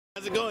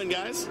How's it going,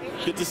 guys?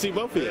 Good to see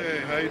both of you. Hey,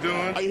 how you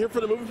doing? Are you here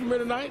for the movie premiere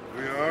tonight?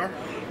 We are.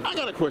 I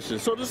got a question.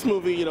 So this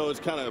movie, you know, is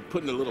kind of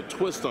putting a little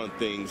twist on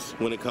things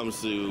when it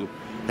comes to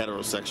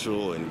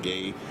heterosexual and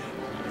gay.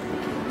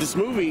 This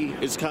movie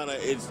is kind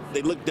of,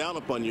 they look down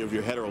upon you if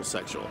you're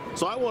heterosexual.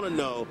 So I want to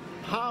know,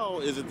 how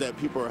is it that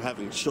people are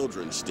having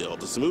children still?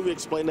 Does the movie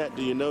explain that?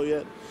 Do you know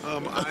yet?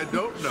 I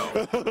don't know.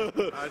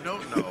 I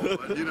don't know.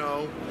 But, you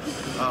know,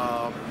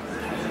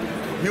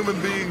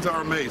 human beings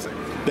are amazing.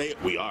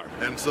 We are.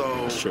 And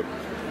so Sure.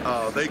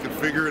 They can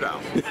figure it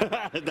out.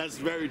 That's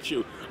very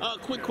true.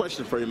 Quick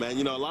question for you, man.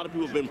 You know, a lot of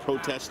people have been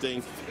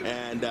protesting,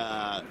 and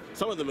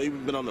some of them have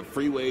even been on the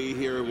freeway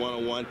here at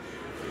 101.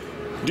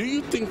 Do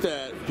you think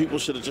that people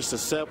should have just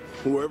accept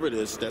whoever it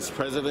is that's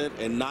president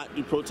and not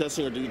do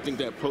protesting, or do you think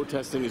that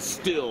protesting is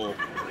still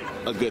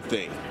a good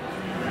thing?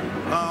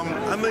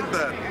 I think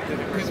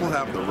that people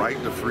have the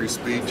right to free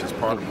speech as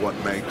part of what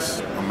makes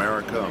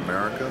America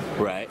America.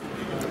 Right.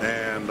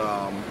 And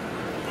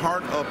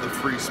part of the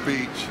free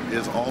speech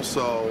is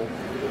also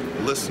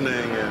listening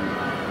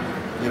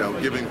and, you know,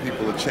 giving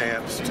people a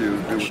chance to do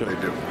what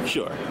they do.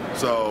 Sure.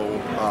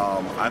 So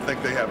I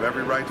think they have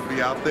every right to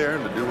be out there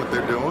and to do what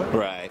they're doing.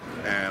 Right.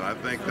 And I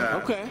think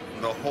that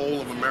the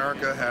whole of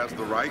America has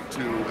the right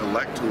to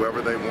elect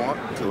whoever they want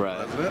to the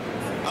president.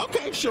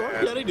 Okay, sure.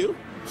 And yeah, they do.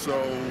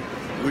 So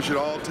we should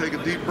all take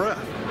a deep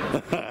breath.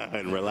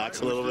 And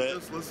relax a little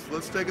bit.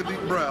 Let's take a deep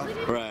breath.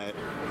 Right.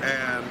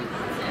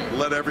 And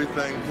let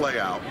everything play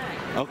out.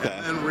 Okay.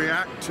 And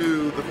react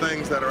to the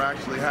things that are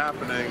actually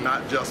happening,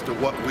 not just to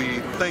what we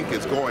think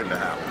is going to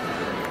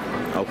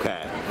happen.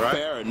 Okay. Right?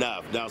 Fair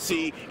enough. Now,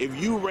 see,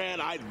 if you ran,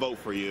 I'd vote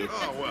for you.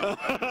 Oh,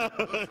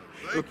 well.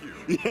 Thank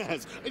you.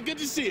 Yes. Good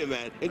to see you,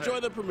 man. Enjoy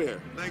the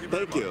premiere. Thank you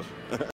very much.